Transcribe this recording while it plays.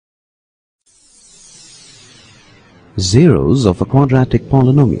Zeros of a quadratic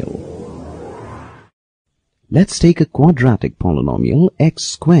polynomial. Let's take a quadratic polynomial x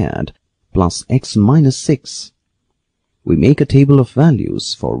squared plus x minus 6. We make a table of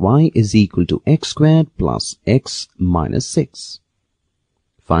values for y is equal to x squared plus x minus 6.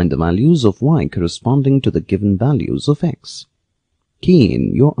 Find the values of y corresponding to the given values of x. Key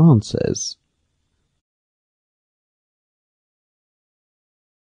in your answers.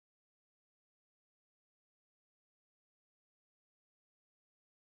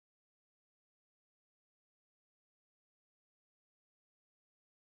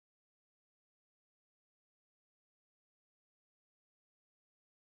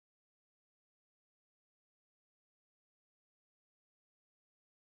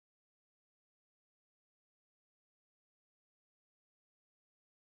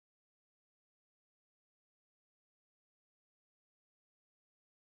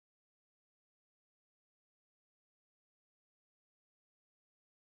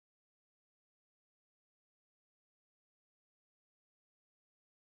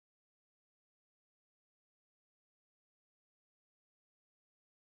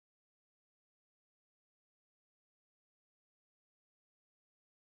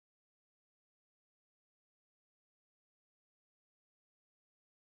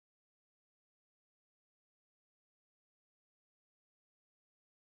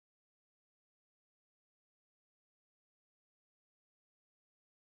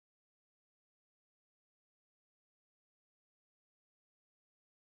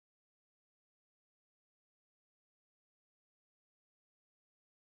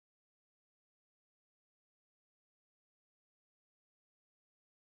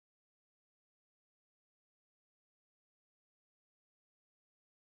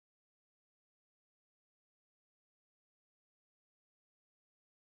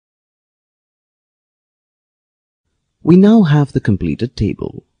 We now have the completed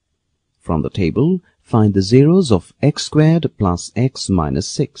table. From the table, find the zeros of x squared plus x minus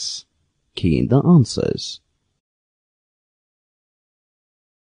 6. Key in the answers.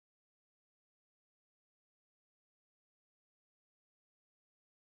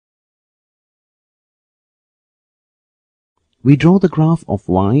 We draw the graph of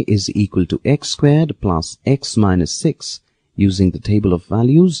y is equal to x squared plus x minus 6 using the table of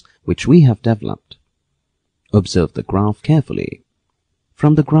values which we have developed. Observe the graph carefully.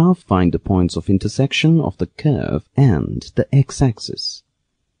 From the graph, find the points of intersection of the curve and the x-axis.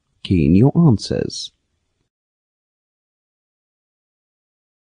 Key in your answers.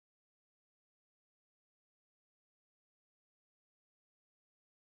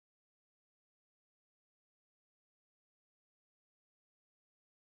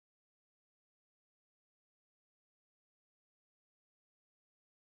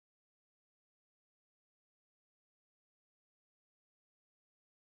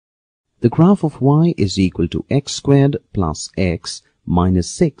 The graph of y is equal to x squared plus x minus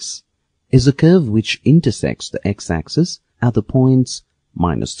 6 is a curve which intersects the x-axis at the points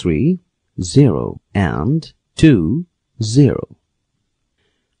 -3, 0 and 2, 0.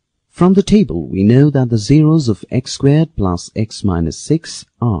 From the table, we know that the zeros of x squared plus x minus 6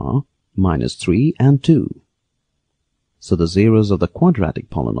 are -3 and 2. So the zeros of the quadratic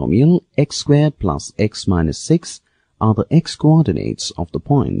polynomial x squared plus x minus 6 are the x-coordinates of the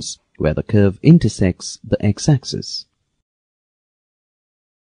points where the curve intersects the x-axis.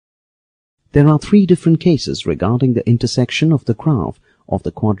 There are three different cases regarding the intersection of the graph of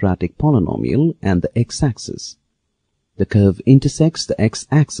the quadratic polynomial and the x-axis. The curve intersects the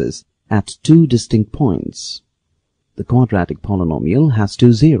x-axis at two distinct points. The quadratic polynomial has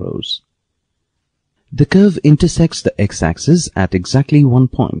two zeros. The curve intersects the x-axis at exactly one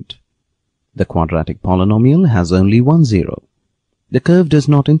point. The quadratic polynomial has only one zero. The curve does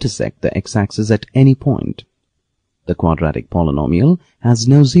not intersect the x-axis at any point. The quadratic polynomial has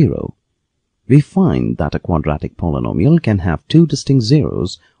no zero. We find that a quadratic polynomial can have two distinct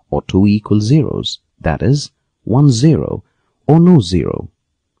zeros or two equal zeros, that is, one zero or no zero.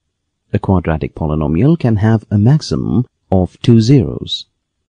 A quadratic polynomial can have a maximum of two zeros.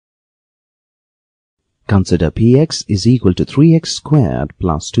 Consider px is equal to 3x squared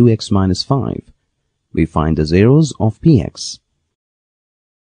plus 2x minus 5. We find the zeros of px.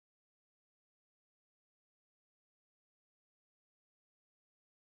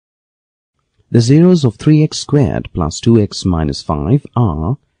 The zeros of 3x squared plus 2x minus 5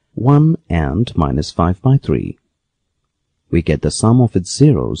 are 1 and minus 5 by 3. We get the sum of its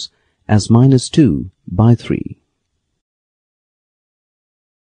zeros as minus 2 by 3.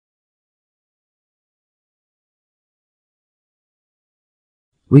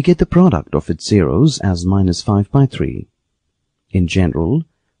 we get the product of its zeros as minus 5 by 3. In general,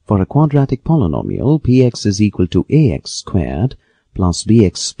 for a quadratic polynomial, px is equal to ax squared plus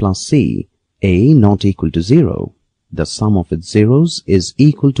bx plus c, a not equal to 0. The sum of its zeros is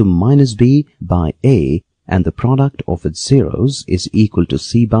equal to minus b by a, and the product of its zeros is equal to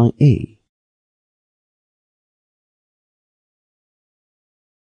c by a.